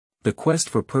The quest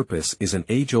for purpose is an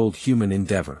age-old human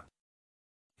endeavor.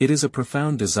 It is a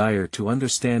profound desire to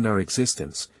understand our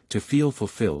existence, to feel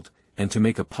fulfilled, and to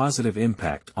make a positive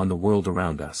impact on the world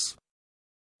around us.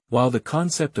 While the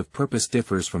concept of purpose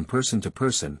differs from person to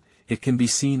person, it can be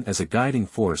seen as a guiding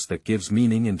force that gives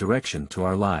meaning and direction to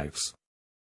our lives.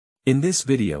 In this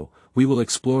video, we will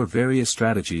explore various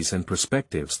strategies and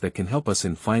perspectives that can help us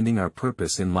in finding our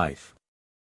purpose in life.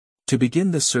 To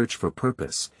begin the search for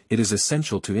purpose, it is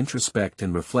essential to introspect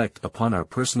and reflect upon our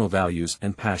personal values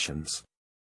and passions.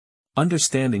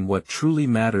 Understanding what truly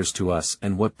matters to us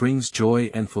and what brings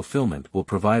joy and fulfillment will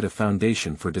provide a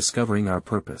foundation for discovering our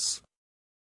purpose.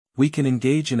 We can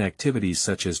engage in activities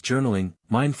such as journaling,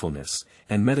 mindfulness,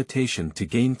 and meditation to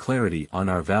gain clarity on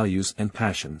our values and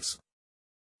passions.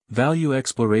 Value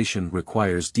exploration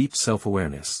requires deep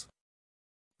self-awareness.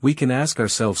 We can ask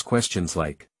ourselves questions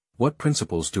like, what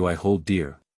principles do I hold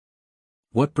dear?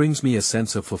 What brings me a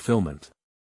sense of fulfillment?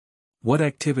 What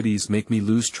activities make me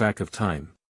lose track of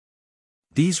time?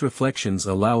 These reflections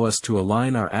allow us to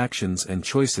align our actions and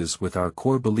choices with our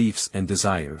core beliefs and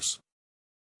desires.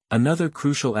 Another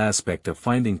crucial aspect of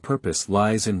finding purpose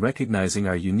lies in recognizing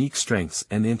our unique strengths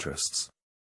and interests.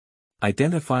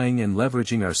 Identifying and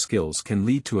leveraging our skills can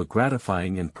lead to a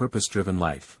gratifying and purpose-driven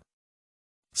life.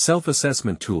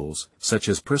 Self-assessment tools, such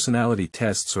as personality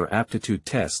tests or aptitude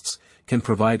tests, can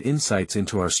provide insights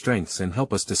into our strengths and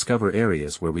help us discover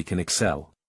areas where we can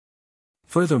excel.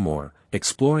 Furthermore,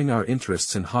 exploring our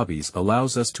interests and hobbies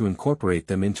allows us to incorporate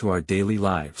them into our daily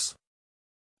lives.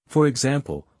 For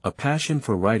example, a passion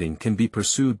for writing can be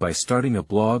pursued by starting a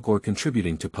blog or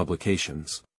contributing to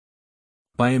publications.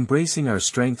 By embracing our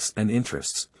strengths and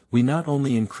interests, we not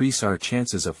only increase our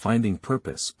chances of finding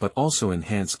purpose but also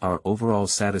enhance our overall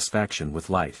satisfaction with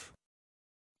life.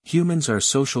 Humans are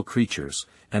social creatures,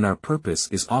 and our purpose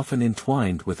is often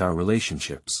entwined with our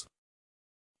relationships.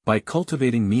 By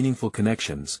cultivating meaningful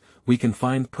connections, we can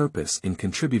find purpose in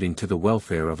contributing to the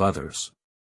welfare of others.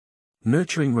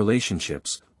 Nurturing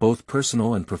relationships, both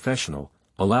personal and professional,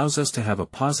 allows us to have a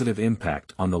positive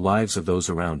impact on the lives of those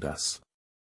around us.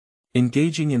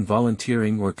 Engaging in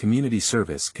volunteering or community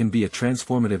service can be a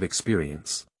transformative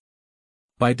experience.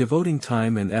 By devoting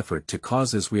time and effort to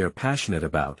causes we are passionate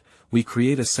about, we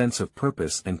create a sense of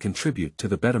purpose and contribute to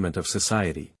the betterment of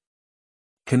society.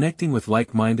 Connecting with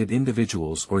like-minded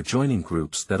individuals or joining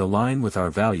groups that align with our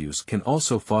values can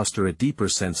also foster a deeper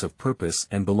sense of purpose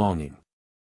and belonging.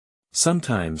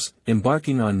 Sometimes,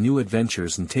 embarking on new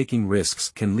adventures and taking risks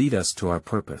can lead us to our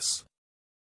purpose.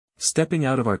 Stepping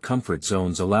out of our comfort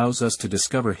zones allows us to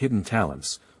discover hidden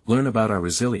talents, learn about our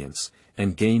resilience,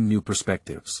 and gain new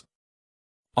perspectives.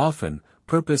 Often,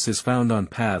 purpose is found on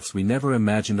paths we never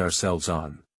imagined ourselves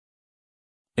on.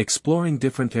 Exploring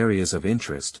different areas of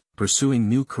interest, pursuing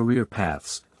new career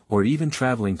paths, or even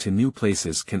traveling to new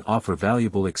places can offer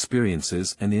valuable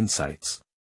experiences and insights.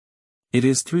 It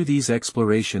is through these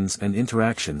explorations and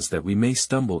interactions that we may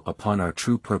stumble upon our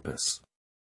true purpose.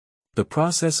 The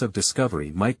process of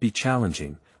discovery might be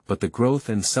challenging, but the growth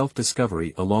and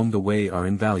self-discovery along the way are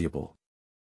invaluable.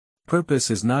 Purpose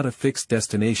is not a fixed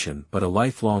destination but a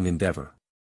lifelong endeavor.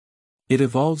 It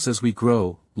evolves as we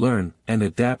grow, learn, and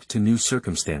adapt to new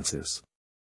circumstances.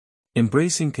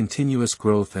 Embracing continuous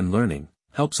growth and learning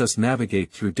helps us navigate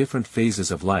through different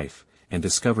phases of life and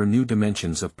discover new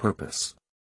dimensions of purpose.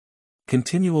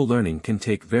 Continual learning can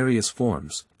take various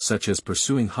forms, such as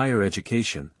pursuing higher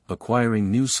education,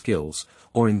 acquiring new skills,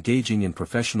 or engaging in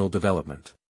professional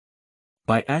development.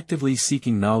 By actively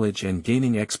seeking knowledge and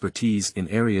gaining expertise in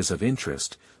areas of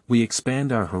interest, we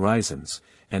expand our horizons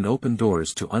and open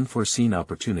doors to unforeseen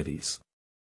opportunities.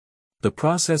 The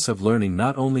process of learning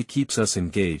not only keeps us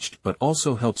engaged but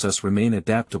also helps us remain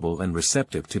adaptable and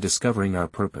receptive to discovering our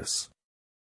purpose.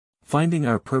 Finding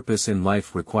our purpose in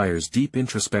life requires deep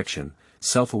introspection,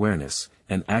 self-awareness,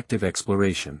 and active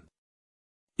exploration.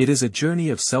 It is a journey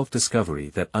of self-discovery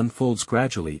that unfolds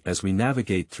gradually as we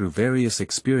navigate through various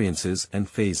experiences and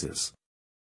phases.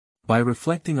 By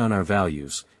reflecting on our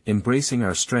values, embracing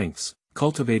our strengths,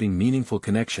 cultivating meaningful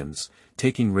connections,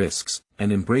 taking risks,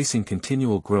 and embracing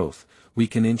continual growth, we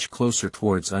can inch closer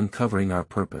towards uncovering our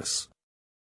purpose.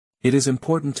 It is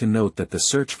important to note that the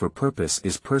search for purpose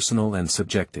is personal and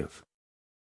subjective.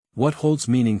 What holds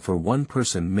meaning for one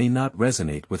person may not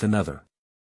resonate with another.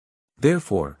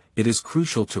 Therefore, it is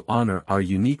crucial to honor our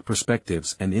unique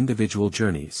perspectives and individual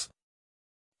journeys.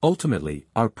 Ultimately,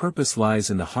 our purpose lies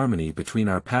in the harmony between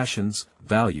our passions,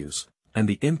 values, and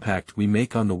the impact we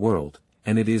make on the world,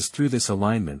 and it is through this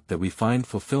alignment that we find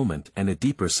fulfillment and a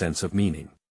deeper sense of meaning.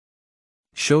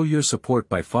 Show your support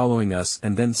by following us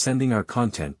and then sending our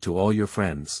content to all your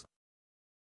friends.